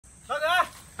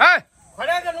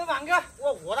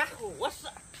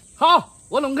好，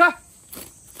我弄开。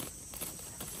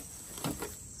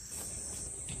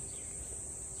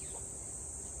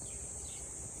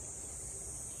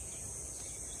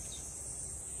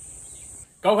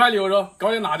搞块牛肉，搞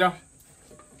点辣椒，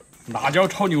辣椒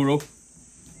炒牛肉。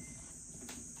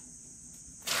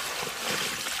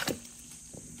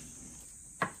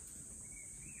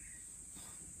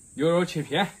牛肉切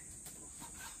片。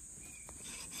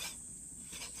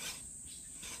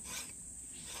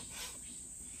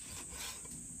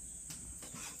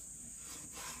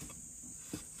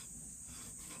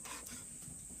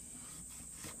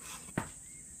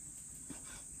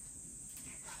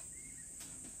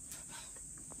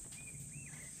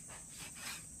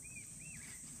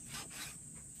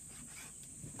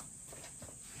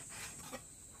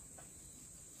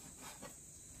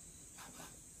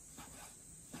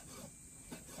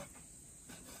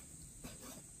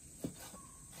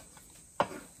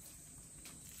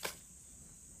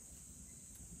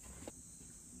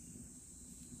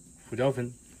 胡椒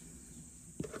粉、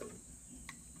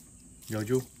料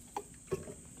酒、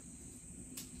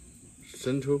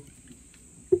生抽，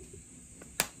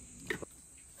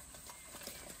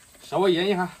稍微腌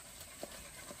一下。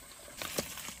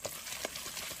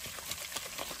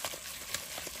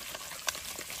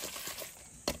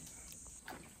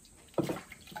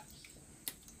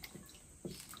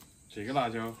这个辣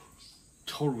椒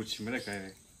炒入去没得改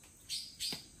的。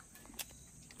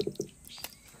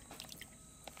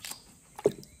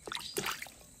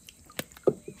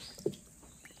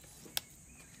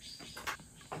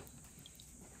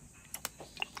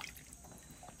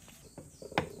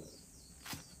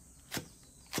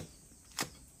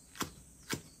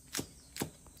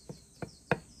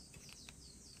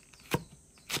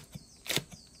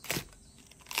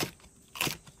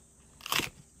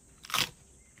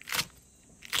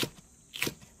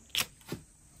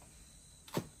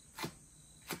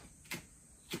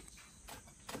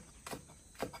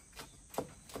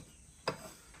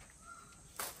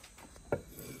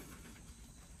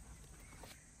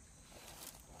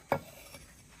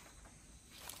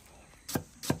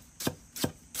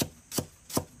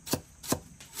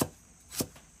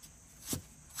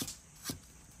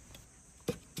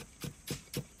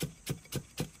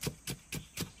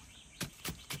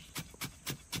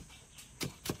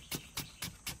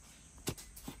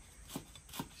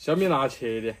 小米辣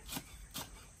切一点，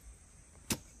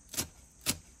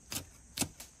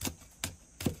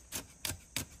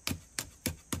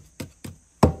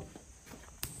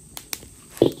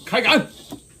开干，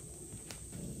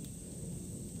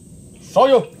烧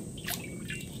油，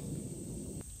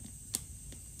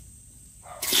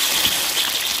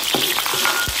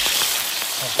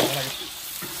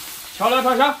调料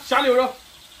调香，下牛肉。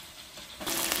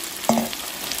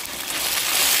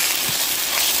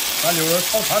 把牛肉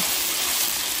炒串，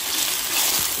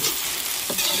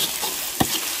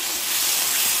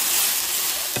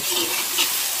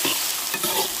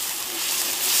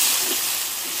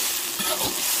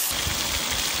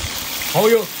蚝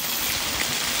油、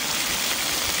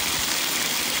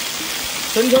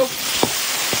生抽、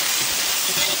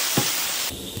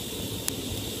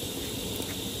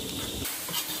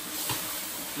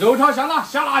肉炒香了，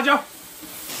下辣椒。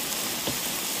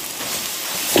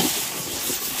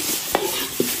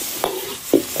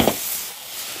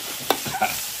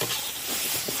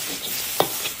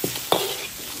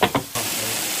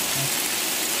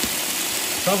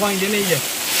 少放一点点盐，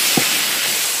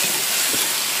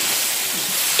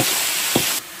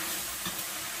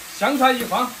香菜一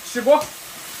放，起锅。好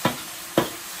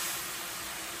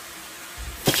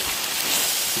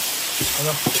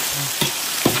了，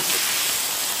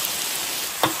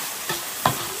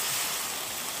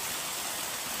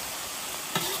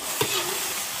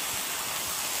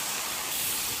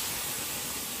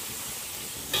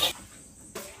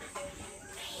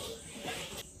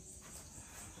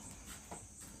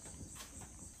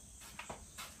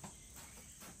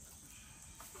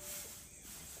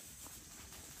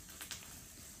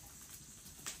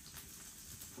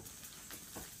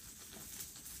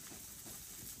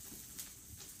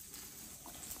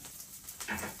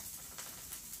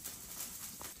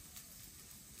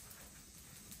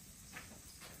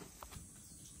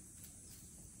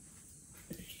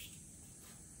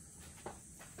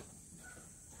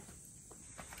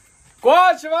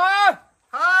过去吧。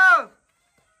好。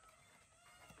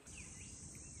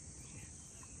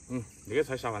那个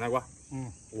菜下饭来瓜。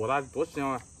我打多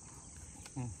香啊。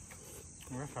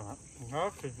那个下饭，那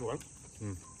个可以炖。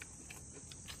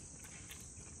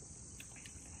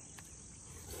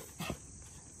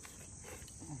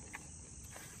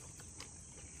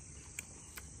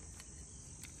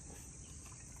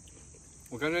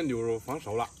我感觉牛肉放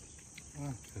熟了。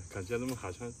看起来怎么好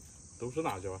像都是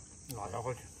辣椒啊？辣椒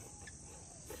好吃，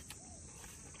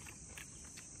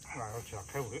辣椒吃了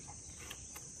开胃。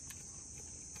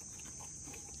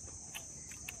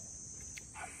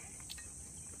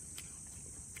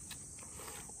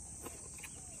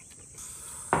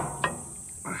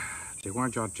这碗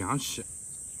叫酱气。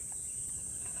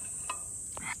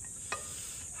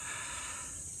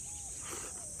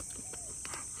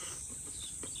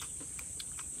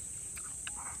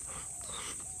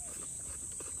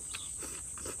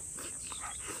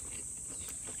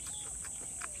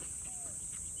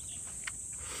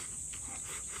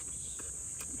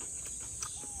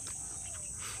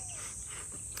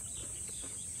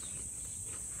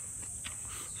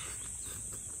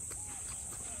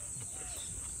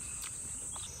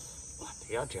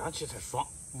要这样吃才爽。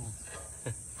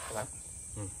来，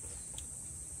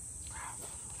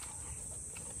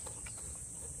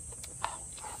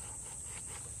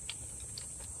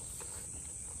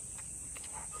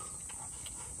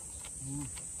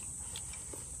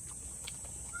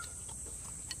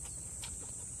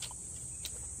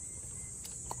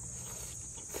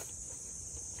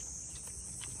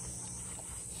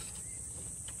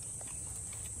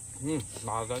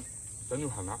辣的真流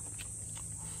汗了。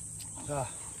是吧？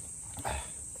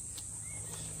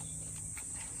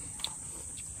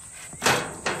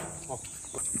好。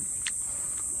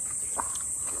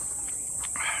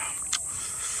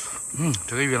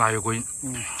这个越辣越过瘾。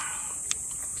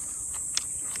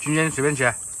今天随便吃。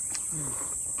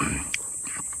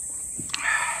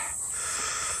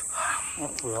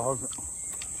味道好吃。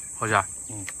好吃啊？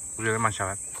我觉得蛮下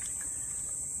饭。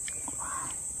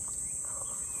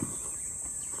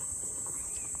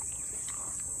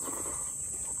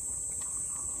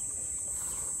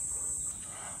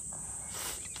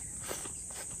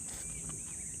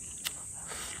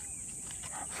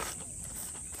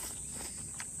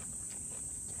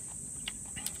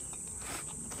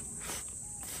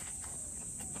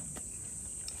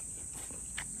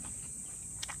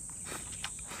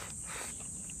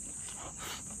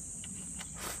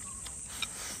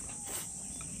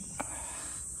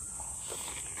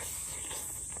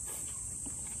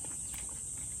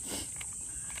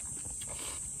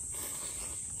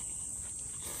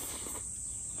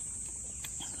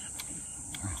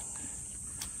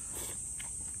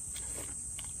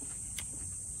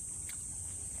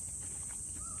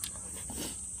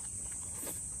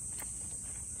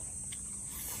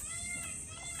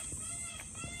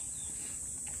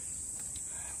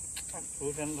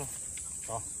出现了，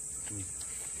啊，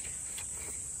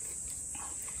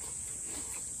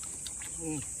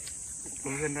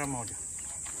出现点毛的，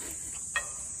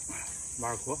马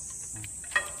尔科，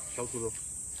小土豆。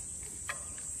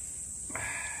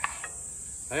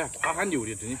哎呀，夸喊牛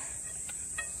的真的。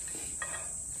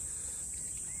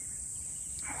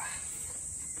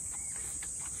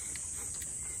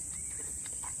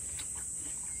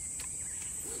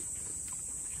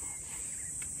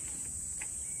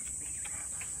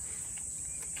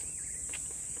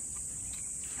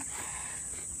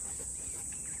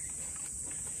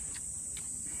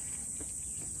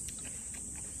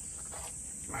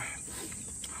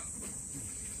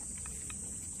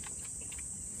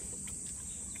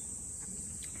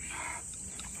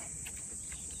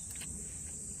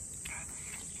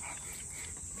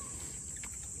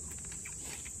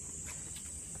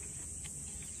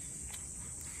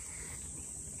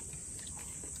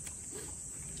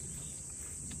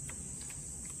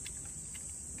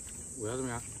味道怎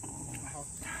么样？好，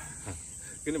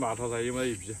跟你麻桃菜有没有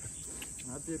一比？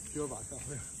那比我爸小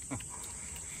会。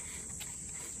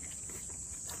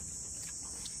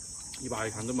你爸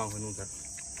一看都蛮会弄菜。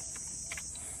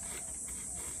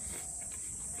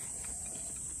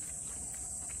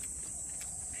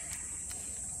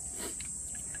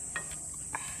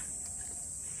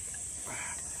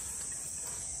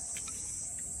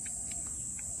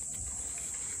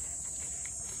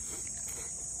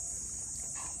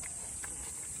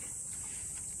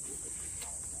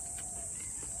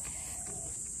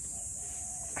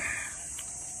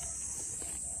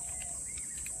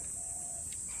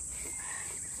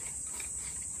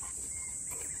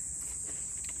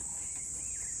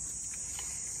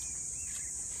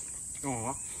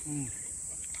哦，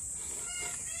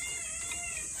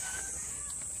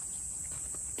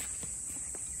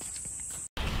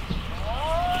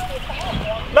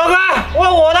老哥，我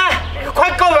饿了，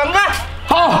快搞饭啊！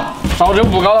好，早就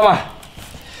不搞了嘛。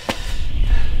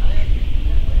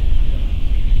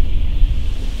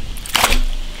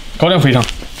高粱肥肠，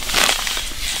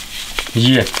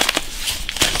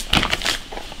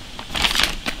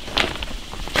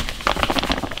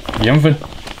面粉，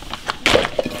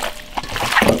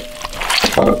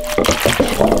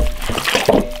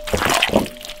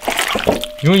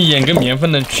用盐跟面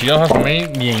粉能去掉它上面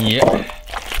的粘液，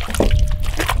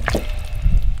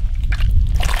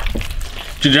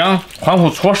就这样宽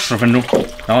糊搓10分钟，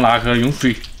然后拿去用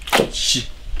水洗。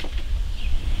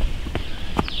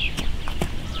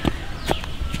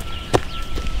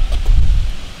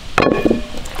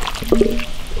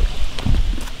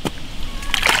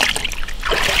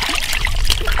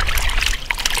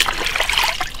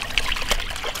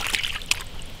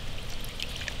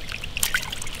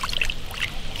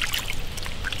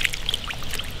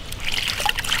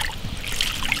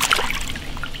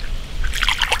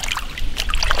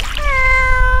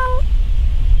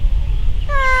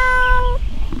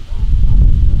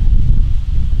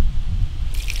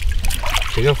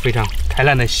这个肥肠太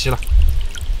难得洗了，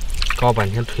搞半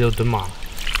天腿都蹲麻了。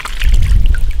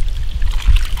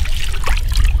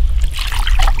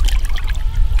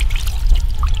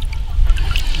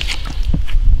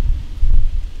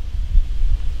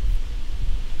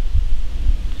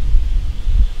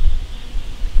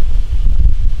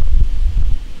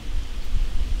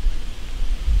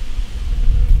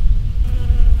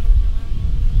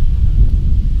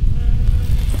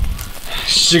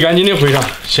洗干净的肥肠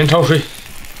先焯水。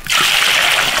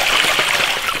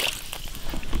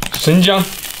 生姜、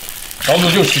高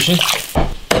度酒去腥，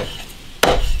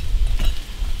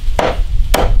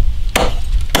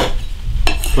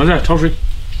端起来焯水，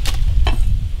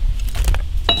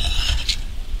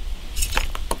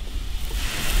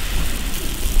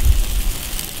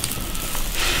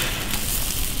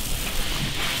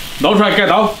捞出来改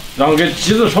刀，然后给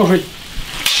鸡子焯水，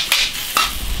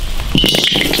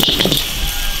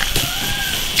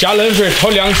加冷水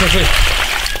焯2次水。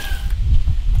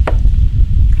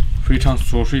 肥肠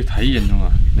缩水太严重了，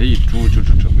那一煮就是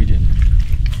这么一点。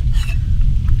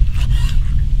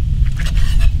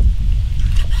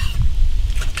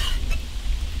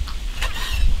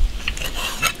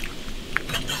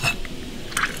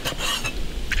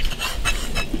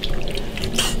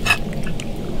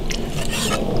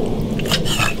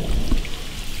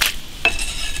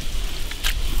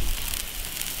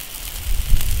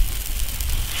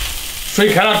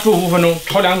水开了，煮5分钟，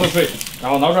焯2口水，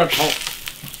然后捞出来焯。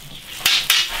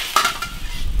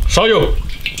 烧油，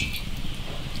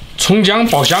葱姜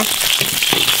爆香，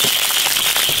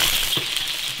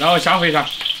然后下肥肠，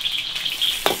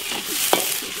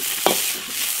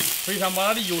肥肠把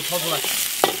它的油炒出来，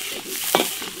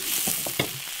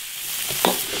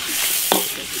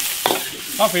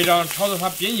把肥肠炒到它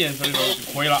变颜色的时候就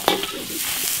可以了。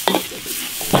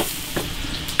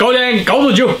搞点高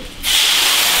度酒。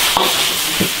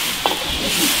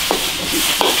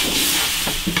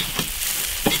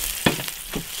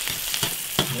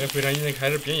 肥肠已经开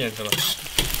始变颜色了，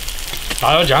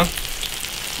辣椒酱、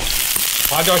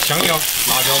花椒、香料、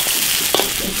辣椒，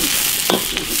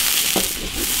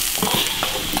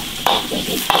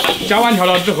加完调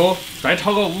料之后，再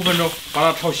炒个5分钟，把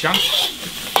它炒香。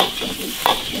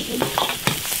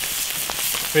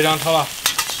肥肠炒了，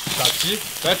下鸡，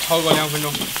再炒个2分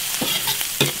钟。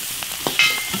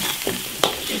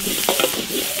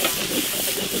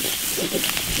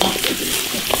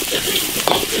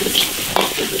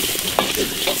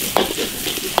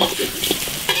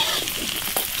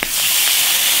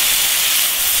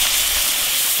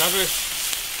 加水，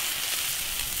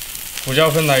胡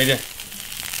椒粉来一点，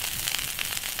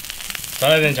再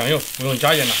来点酱油，不用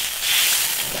加盐了。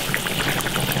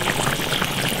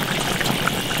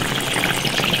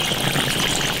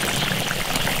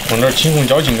放点青红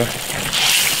椒进去，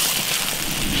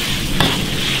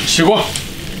起锅。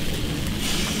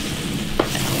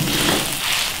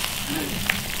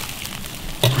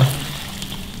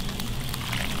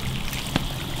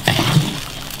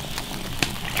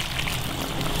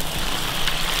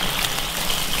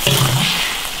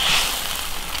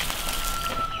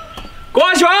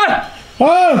 郭轩，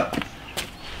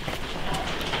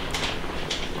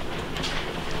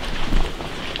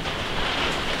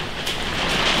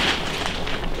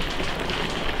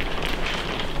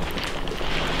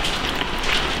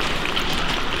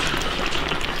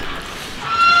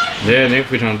那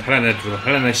肥肠太难得煮了，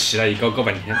太难得洗了，一搞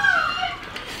半天。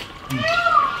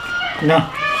那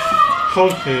好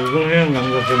吃，我们两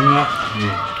个蒸啊。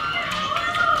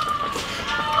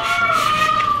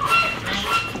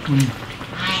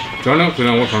这两肥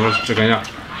肠我放到只干呀，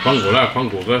翻过来翻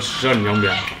过个洗了2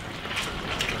遍，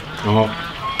然后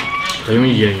再用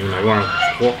盐用那玩意儿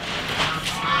搓。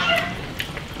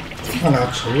我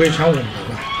拿臭味香闻到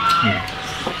了。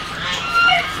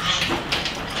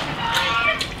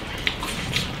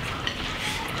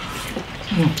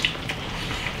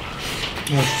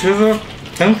其实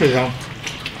整体上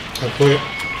还可以。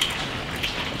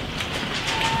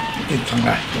你尝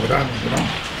看，我的不知道。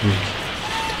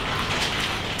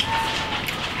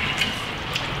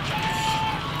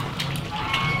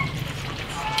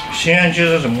西安其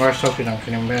实这么个烧肥肠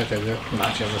肯定没有这个辣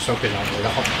椒的烧肥肠味道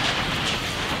好。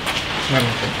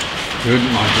有辣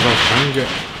椒的香气。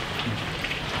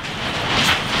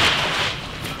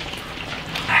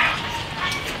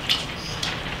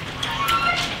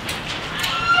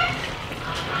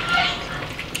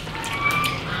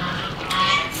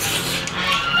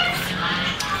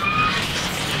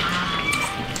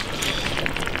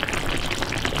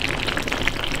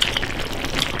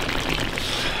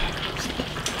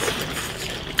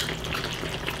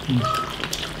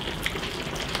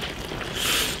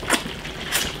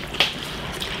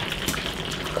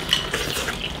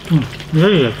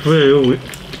也不也有味。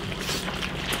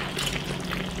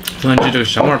突然间这个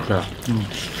香味出来了。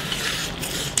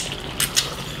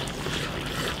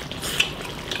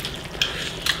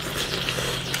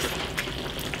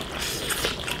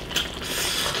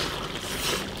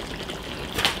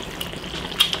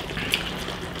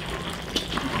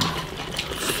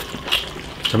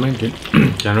这么一点，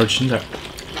加点青菜。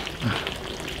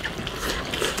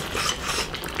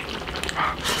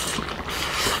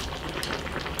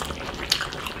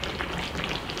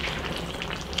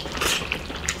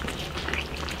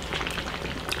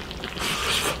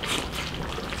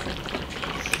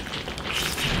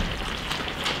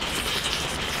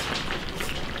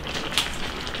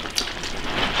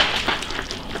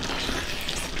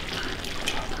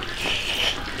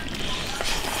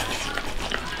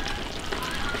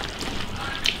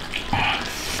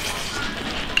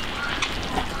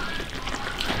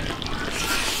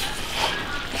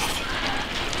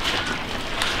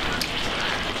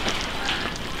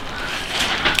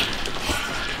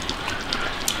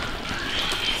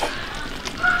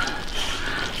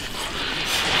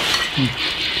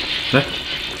来，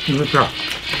一个片儿，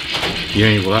一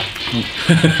人一个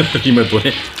，100多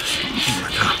的。我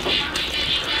操，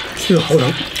这个好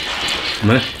冷。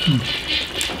没得。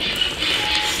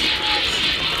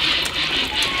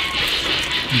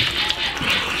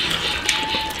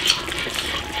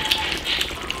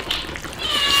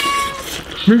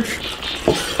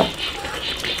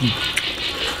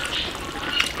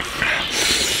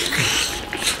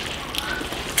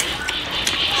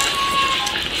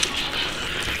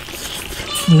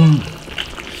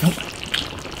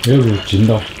这个劲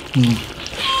道。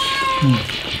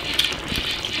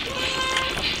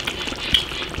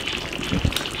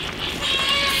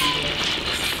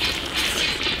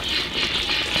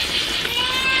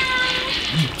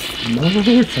那个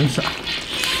真是，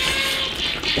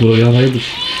过了2它也不行。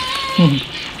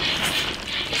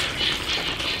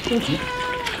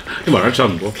你往哪吃那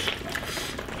么多？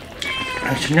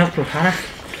新疆做它还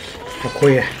可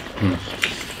以。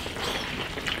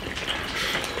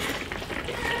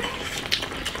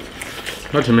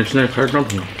那前面现在开始长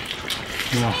虫了。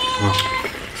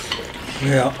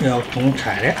要种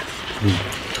菜的。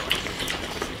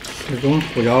这种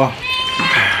胡椒啊，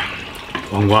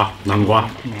黄瓜、南瓜，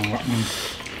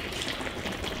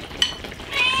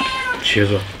茄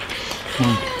子，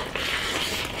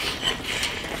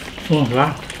是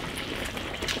吧？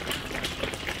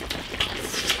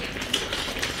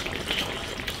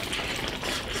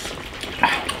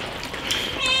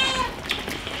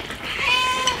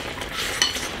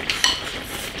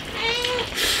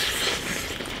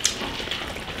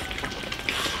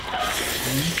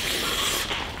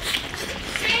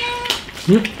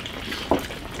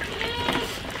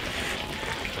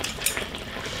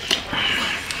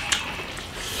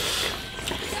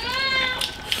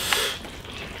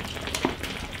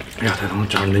哎呀，太他妈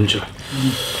加点冷气了。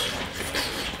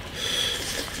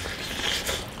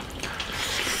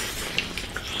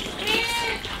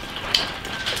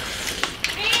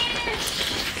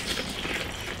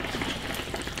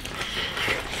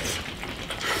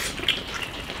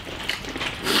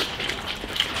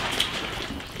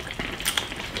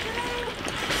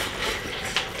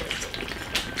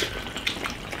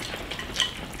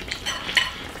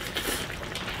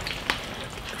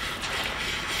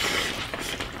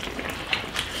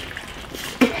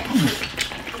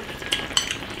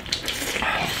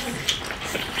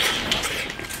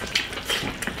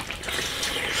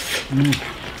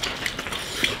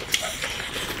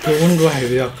这温度还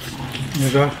比较那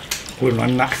个会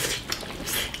乱来。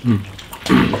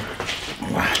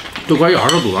哇，都快要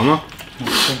20度了吗？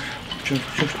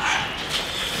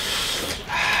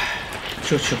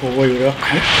这气候我有点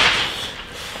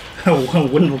看，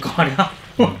温度高点。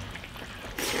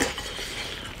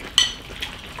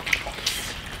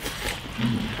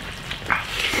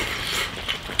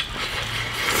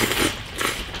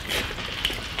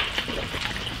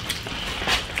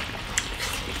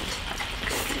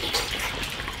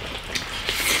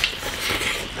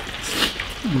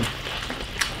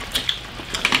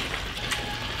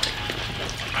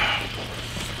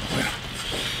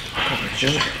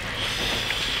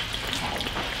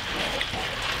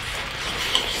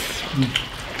干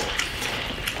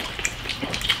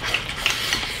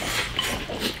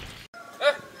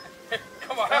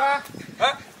嘛呀？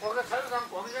哎，我搁菜市场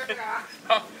逛街去啊。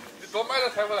好，你多买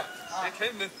点菜回来，一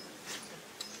天能。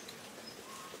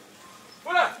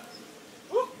回来。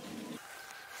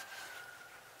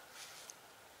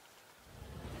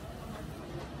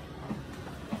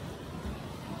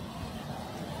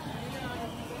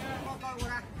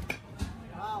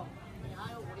好，你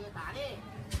还有屋里大的，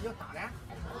有大的。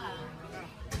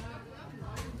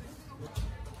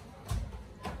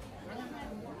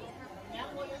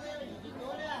两个有没有1斤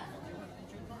多的？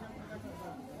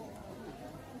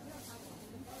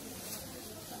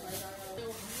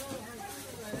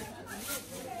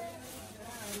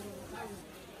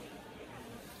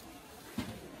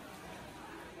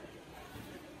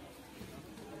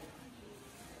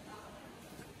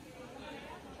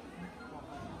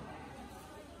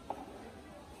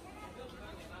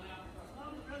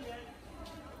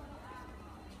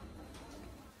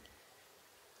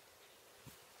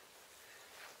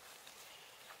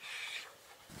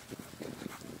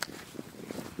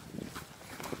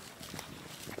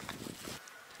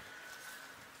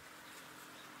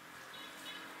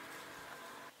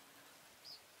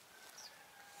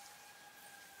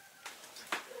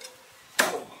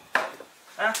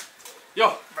哎，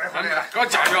哟，买回来了，搞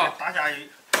驾驭啊！大驾驭，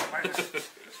买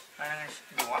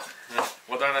哇！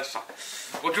我在那啥，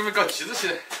我准备搞鸡子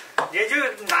去。也就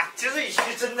拿鸡子一起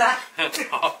整的。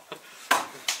好。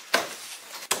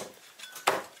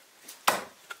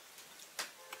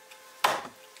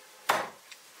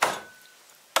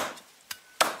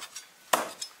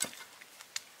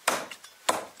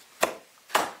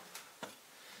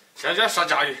现在上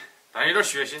驾驭，但有点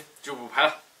血腥，就不拍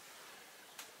了。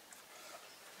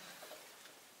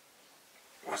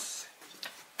哇塞！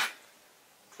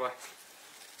出来。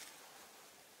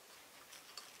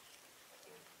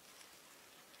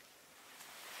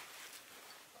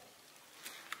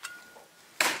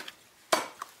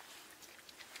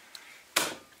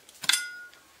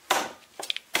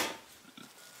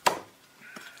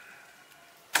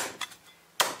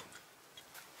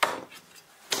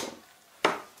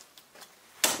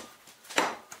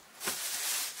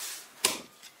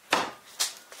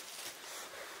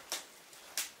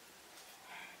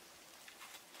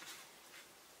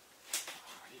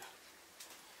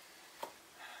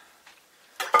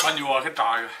把牛蛙给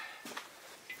炸一个，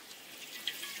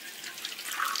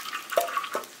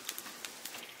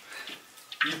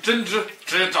一整只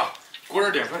直接炸，裹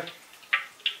点淀粉。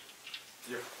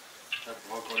哟，还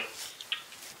不好搞的。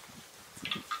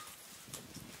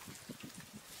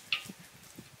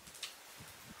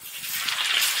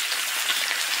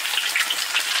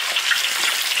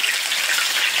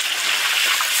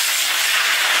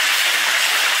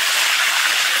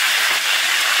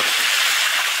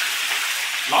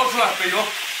捞出来备用。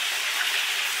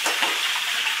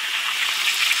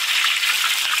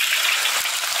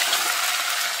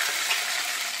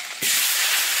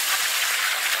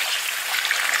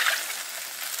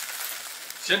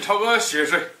先焯个血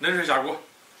水，冷水下锅。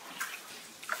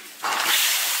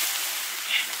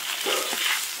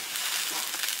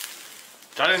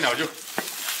加点料酒。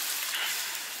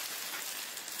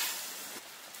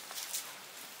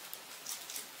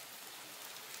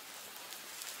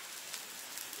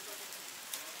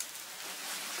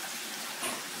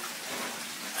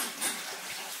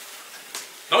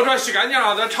捞出来洗干净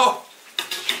了再炒。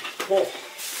哦，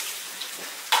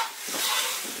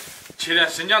切点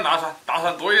生姜、大蒜，大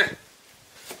蒜多一点。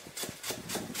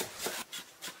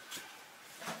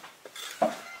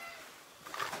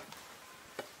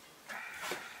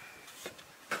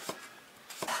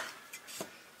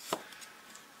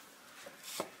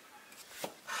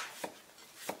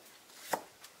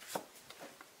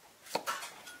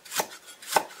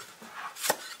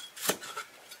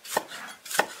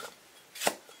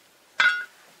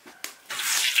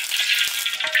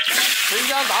生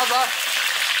姜、大蒜、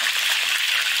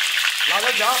辣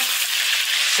椒酱、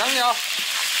香料，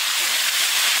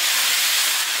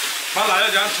把辣椒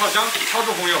酱炒香，炒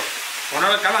出红油，放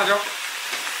点干辣椒，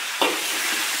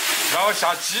然后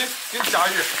下鸡跟炸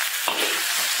鱼，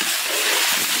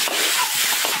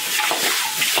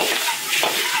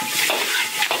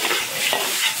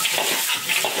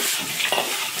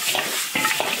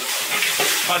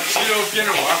把鸡肉煸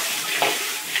着碗。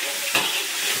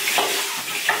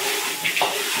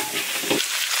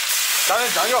加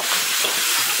点酱油，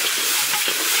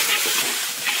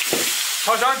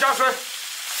炒香加水，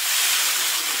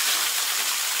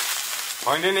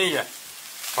放一点点盐，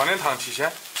放点糖提鲜。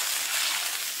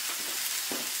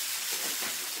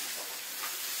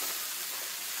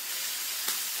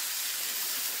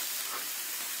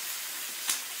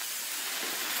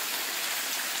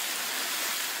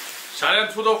下点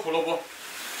土豆、胡萝卜，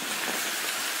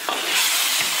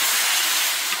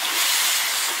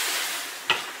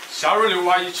下入6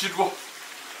娃一起煮。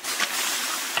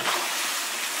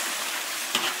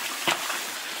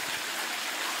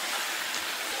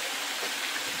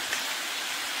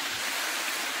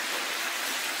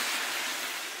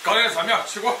搞点蒜苗，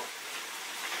起锅。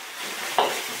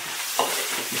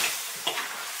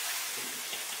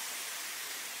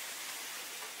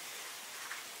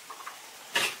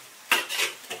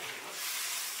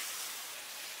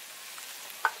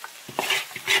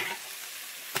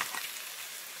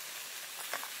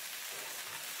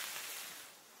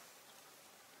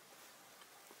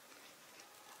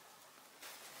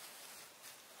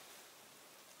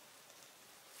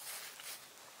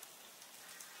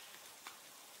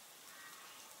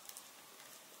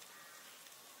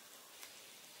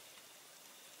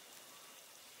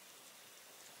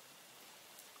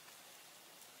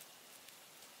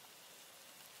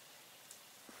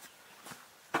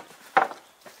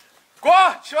锅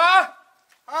起完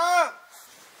啊！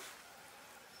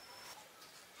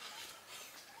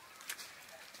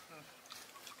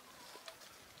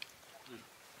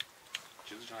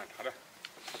鸡子上还塌点，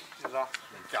鸡子啊，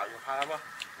加油哈吧。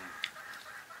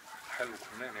海陆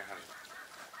空的那还是。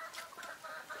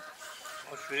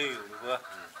我学的有个，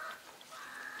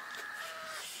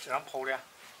这样泡的，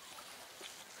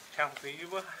天飞鱼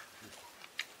不？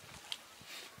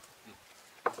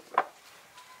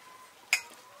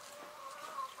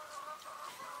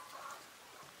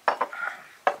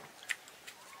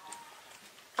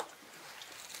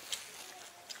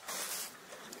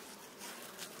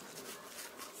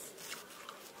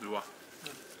肉啊，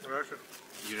有点是。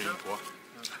一人一锅。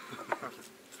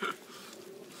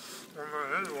我们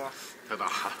人肉啊。太大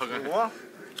了，感觉。肉啊。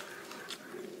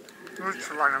有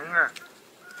吃完两个。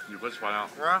一锅吃完了。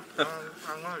啊，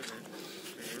俺们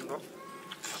一个。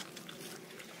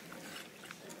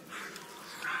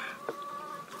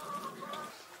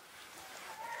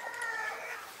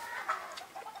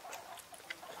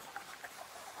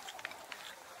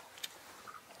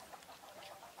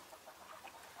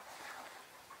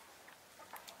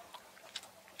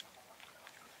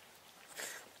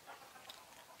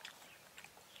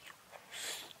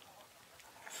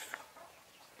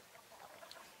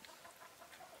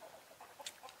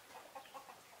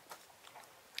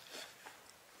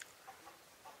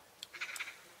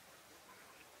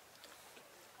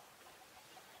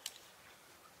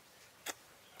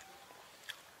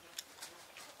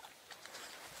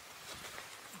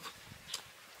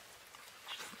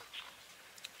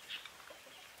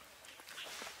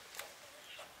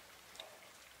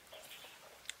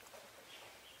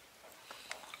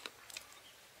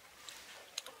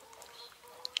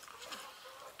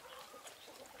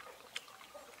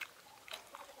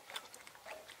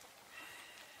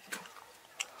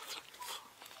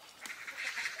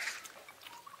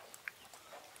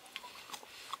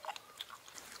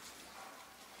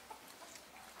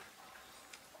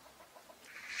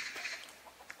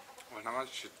我他妈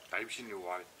去带皮牛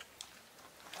蛙的，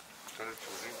这是做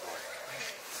真多。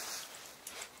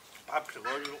把皮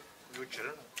包有劲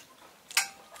儿。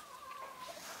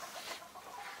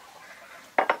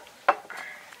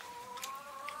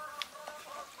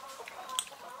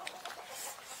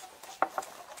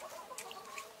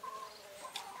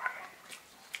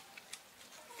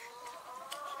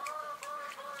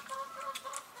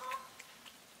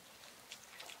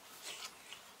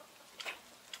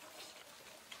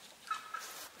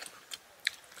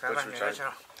再把那个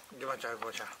钱，你把加油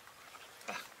锅钱。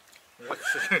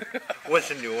我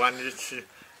吃6碗，你吃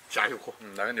加油锅。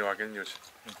那个6碗跟你就吃。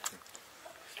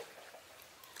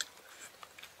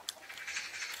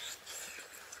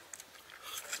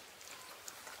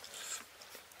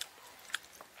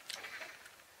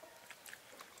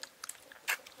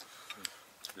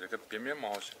这个边边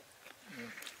蛮好吃。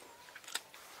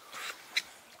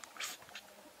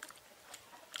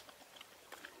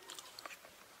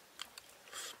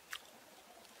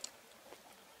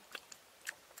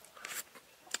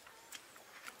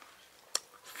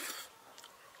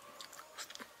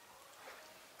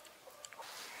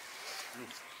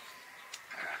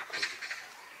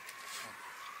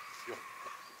哟，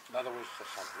那都会下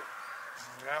锅。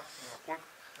你看，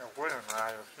那锅上啥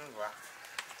有水多。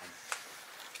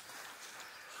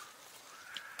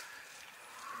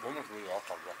我们是不是要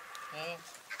下锅？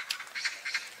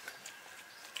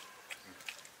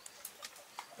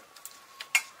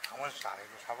看我下的就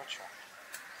差不多吃完。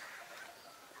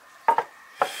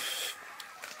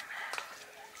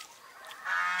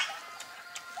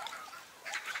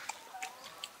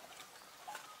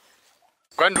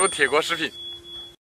关注铁锅视频。